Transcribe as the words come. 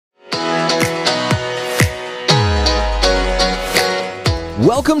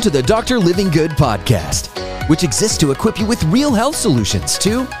Welcome to the Dr. Living Good podcast, which exists to equip you with real health solutions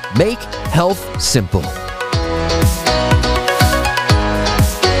to make health simple.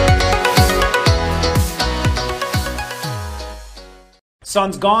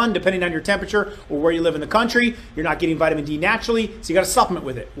 Sun's gone, depending on your temperature or where you live in the country. You're not getting vitamin D naturally, so you got to supplement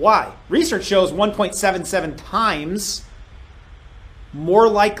with it. Why? Research shows 1.77 times more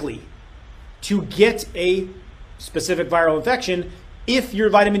likely to get a specific viral infection if your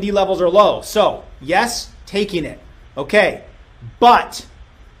vitamin D levels are low. So, yes, taking it. Okay, but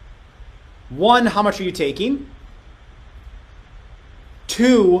one, how much are you taking?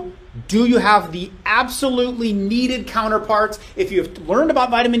 Two, do you have the absolutely needed counterparts? If you have learned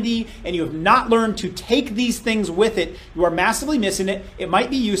about vitamin D and you have not learned to take these things with it, you are massively missing it. It might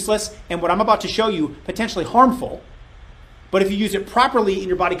be useless, and what I'm about to show you, potentially harmful. But if you use it properly and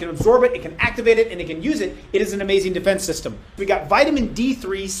your body can absorb it, it can activate it, and it can use it, it is an amazing defense system. We got vitamin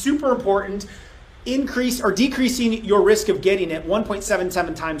D3, super important, decreasing your risk of getting it,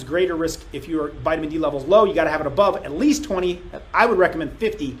 1.77 times greater risk if your vitamin D level is low. You got to have it above at least 20. I would recommend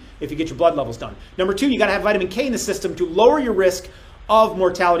 50 if you get your blood levels done. Number two, you got to have vitamin K in the system to lower your risk of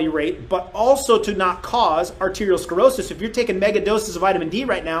mortality rate, but also to not cause arterial sclerosis. If you're taking mega doses of vitamin D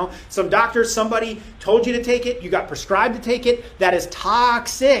right now, some doctors, somebody told you to take it, you got prescribed to take it, that is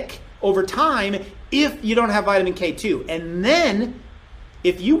toxic over time if you don't have vitamin K2. And then,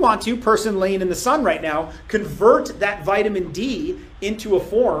 if you want to, person laying in the sun right now, convert that vitamin D into a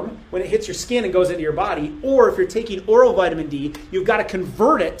form when it hits your skin and goes into your body, or if you're taking oral vitamin D, you've got to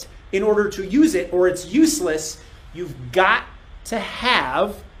convert it in order to use it, or it's useless. You've got to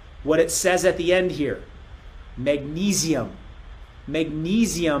have what it says at the end here, magnesium.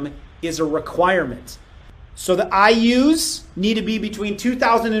 Magnesium is a requirement. So the IUs need to be between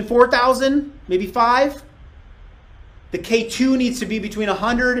 2,000 and 4,000, maybe 5. The K2 needs to be between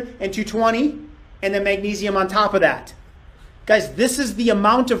 100 and 220, and then magnesium on top of that. Guys, this is the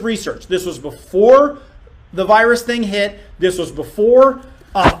amount of research. This was before the virus thing hit. This was before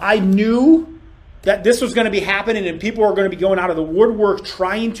I knew that this was going to be happening and people are going to be going out of the woodwork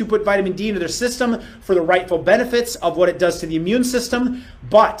trying to put vitamin D into their system for the rightful benefits of what it does to the immune system.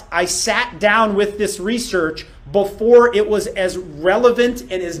 But I sat down with this research before it was as relevant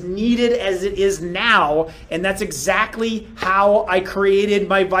and as needed as it is now. And that's exactly how I created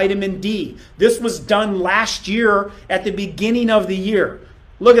my vitamin D. This was done last year at the beginning of the year.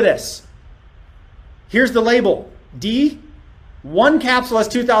 Look at this. Here's the label. D. One capsule has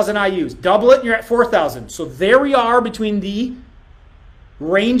 2,000 IUs. Double it and you're at 4,000. So there we are between the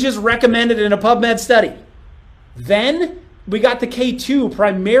ranges recommended in a PubMed study. Then we got the K2.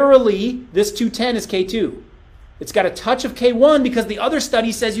 Primarily, this 210 is K2. It's got a touch of K1 because the other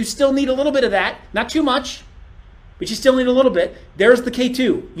study says you still need a little bit of that. Not too much, but you still need a little bit. There's the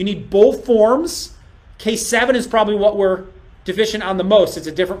K2. You need both forms. K7 is probably what we're deficient on the most. It's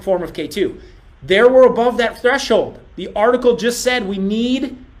a different form of K2. There we're above that threshold. The article just said we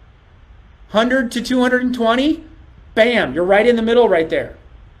need 100 to 220. Bam, you're right in the middle right there.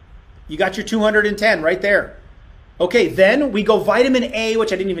 You got your 210 right there. Okay, then we go vitamin A,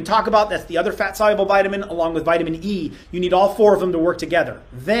 which I didn't even talk about. That's the other fat-soluble vitamin along with vitamin E. You need all four of them to work together.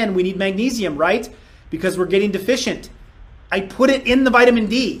 Then we need magnesium, right? Because we're getting deficient. I put it in the vitamin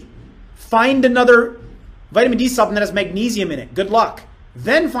D. Find another vitamin D supplement that has magnesium in it. Good luck.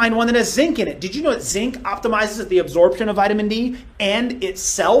 Then find one that has zinc in it. Did you know that zinc optimizes the absorption of vitamin D and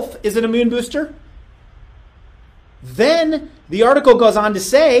itself is an immune booster? Then the article goes on to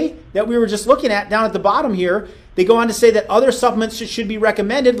say that we were just looking at down at the bottom here. They go on to say that other supplements should be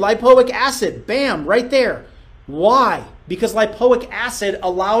recommended. Lipoic acid, bam, right there. Why? Because lipoic acid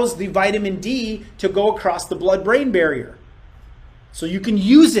allows the vitamin D to go across the blood-brain barrier. So you can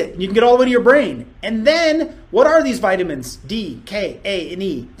use it, and you can get all the way to your brain. And then, what are these vitamins? D, K, A, and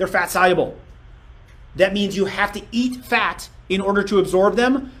E. They're fat soluble. That means you have to eat fat in order to absorb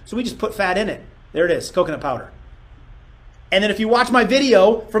them. So we just put fat in it. There it is, coconut powder. And then if you watch my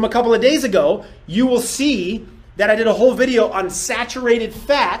video from a couple of days ago, you will see that I did a whole video on saturated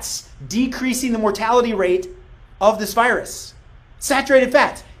fats decreasing the mortality rate of this virus. Saturated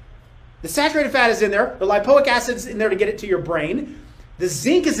fats. The saturated fat is in there. The lipoic acid is in there to get it to your brain. The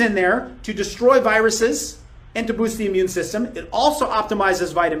zinc is in there to destroy viruses and to boost the immune system. It also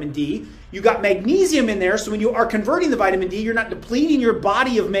optimizes vitamin D. You got magnesium in there, so when you are converting the vitamin D, you're not depleting your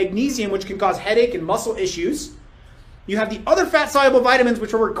body of magnesium, which can cause headache and muscle issues. You have the other fat-soluble vitamins,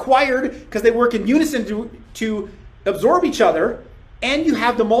 which are required because they work in unison to absorb each other. And you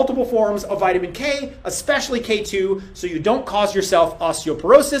have the multiple forms of vitamin K, especially K2, so you don't cause yourself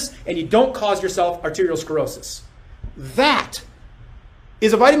osteoporosis and you don't cause yourself arterial sclerosis. That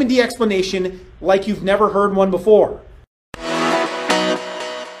is a vitamin D explanation like you've never heard one before.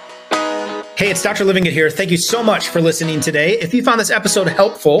 Hey, it's Dr. Livingood here. Thank you so much for listening today. If you found this episode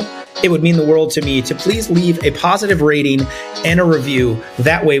helpful, it would mean the world to me to please leave a positive rating and a review.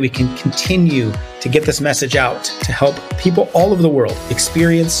 That way we can continue to get this message out to help people all over the world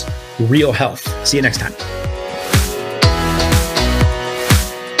experience real health. See you next time.